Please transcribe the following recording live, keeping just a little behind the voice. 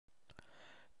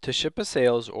To ship a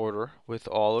sales order with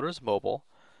All Orders Mobile,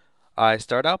 I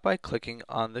start out by clicking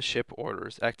on the Ship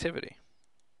Orders activity.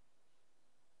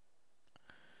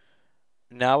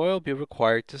 Now I will be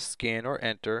required to scan or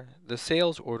enter the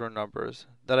sales order numbers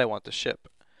that I want to ship.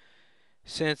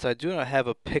 Since I do not have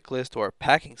a pick list or a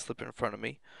packing slip in front of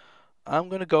me, I'm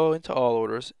going to go into All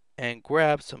Orders and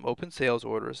grab some open sales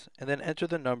orders and then enter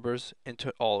the numbers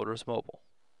into All Orders Mobile.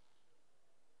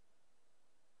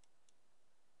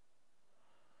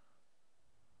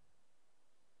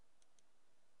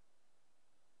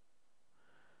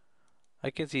 I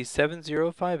can see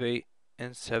 7058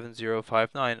 and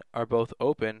 7059 are both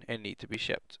open and need to be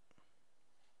shipped.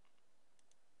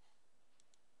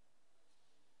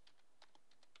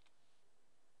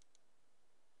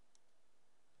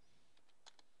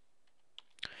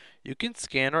 You can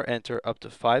scan or enter up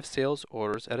to 5 sales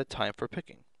orders at a time for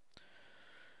picking.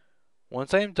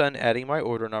 Once I am done adding my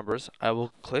order numbers, I will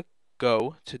click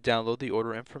Go to download the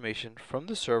order information from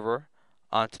the server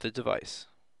onto the device.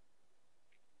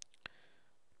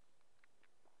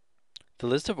 The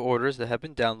list of orders that have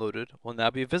been downloaded will now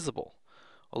be visible,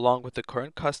 along with the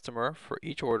current customer for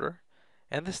each order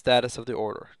and the status of the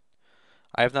order.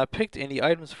 I have not picked any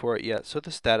items for it yet, so the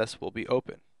status will be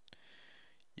open.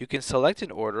 You can select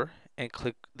an order and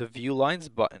click the View Lines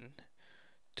button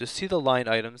to see the line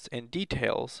items and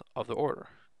details of the order.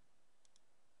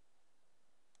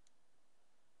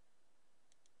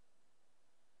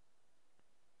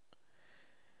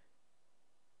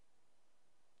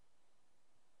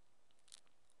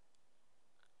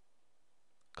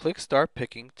 Click Start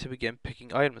Picking to begin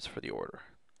picking items for the order.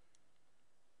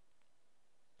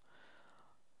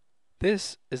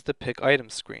 This is the Pick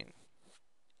Items screen.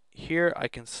 Here I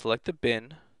can select the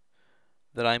bin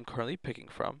that I am currently picking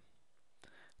from,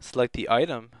 select the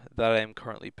item that I am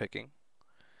currently picking,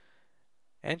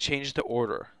 and change the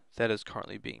order that is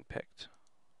currently being picked.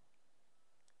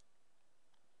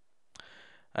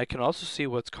 I can also see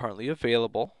what's currently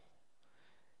available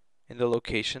in the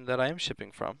location that I am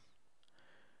shipping from,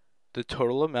 the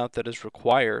total amount that is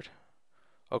required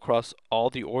across all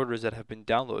the orders that have been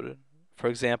downloaded. For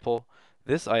example,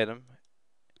 this item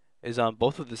is on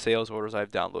both of the sales orders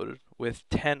I've downloaded, with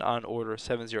 10 on order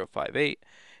 7058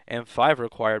 and 5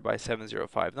 required by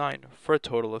 7059 for a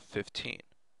total of 15.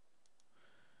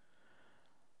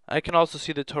 I can also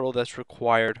see the total that's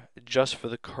required just for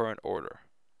the current order.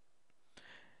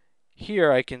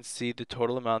 Here I can see the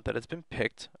total amount that has been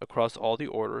picked across all the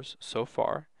orders so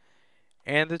far,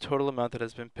 and the total amount that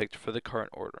has been picked for the current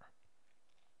order.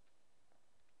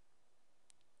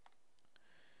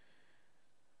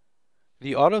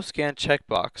 The Auto Scan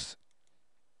checkbox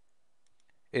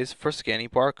is for scanning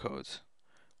barcodes.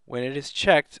 When it is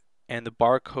checked and the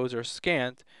barcodes are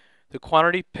scanned, the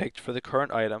quantity picked for the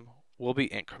current item will be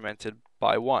incremented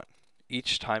by 1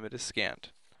 each time it is scanned.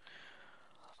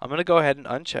 I'm going to go ahead and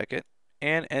uncheck it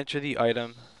and enter the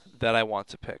item that I want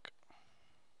to pick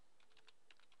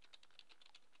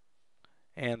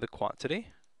and the quantity,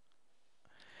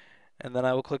 and then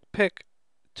I will click Pick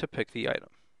to pick the item.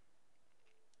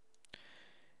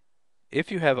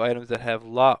 If you have items that have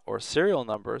lot or serial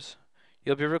numbers,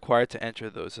 you'll be required to enter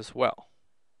those as well.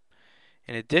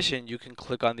 In addition, you can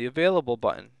click on the Available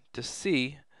button to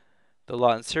see the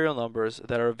lot and serial numbers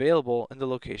that are available in the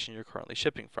location you're currently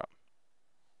shipping from.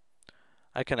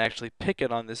 I can actually pick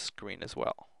it on this screen as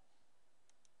well.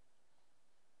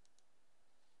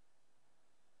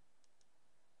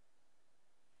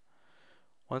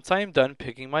 Once I am done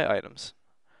picking my items,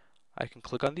 I can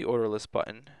click on the Order List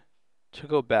button to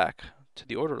go back to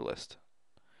the order list.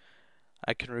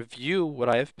 I can review what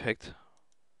I have picked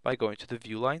by going to the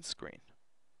View Lines screen.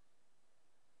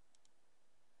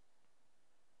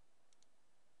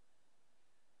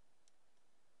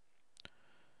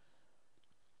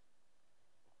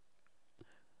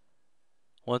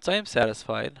 Once I am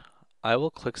satisfied, I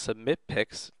will click Submit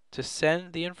Picks to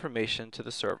send the information to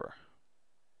the server.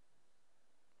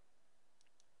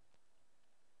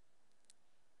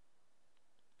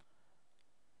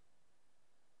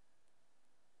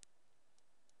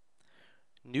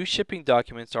 New shipping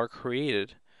documents are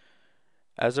created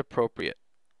as appropriate.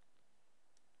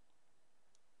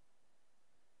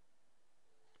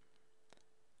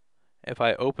 If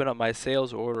I open up my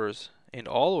sales orders in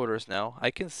All Orders now,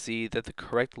 I can see that the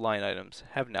correct line items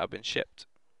have now been shipped.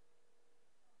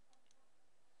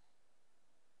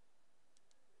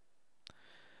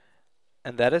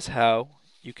 And that is how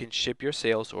you can ship your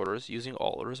sales orders using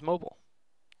All Orders Mobile.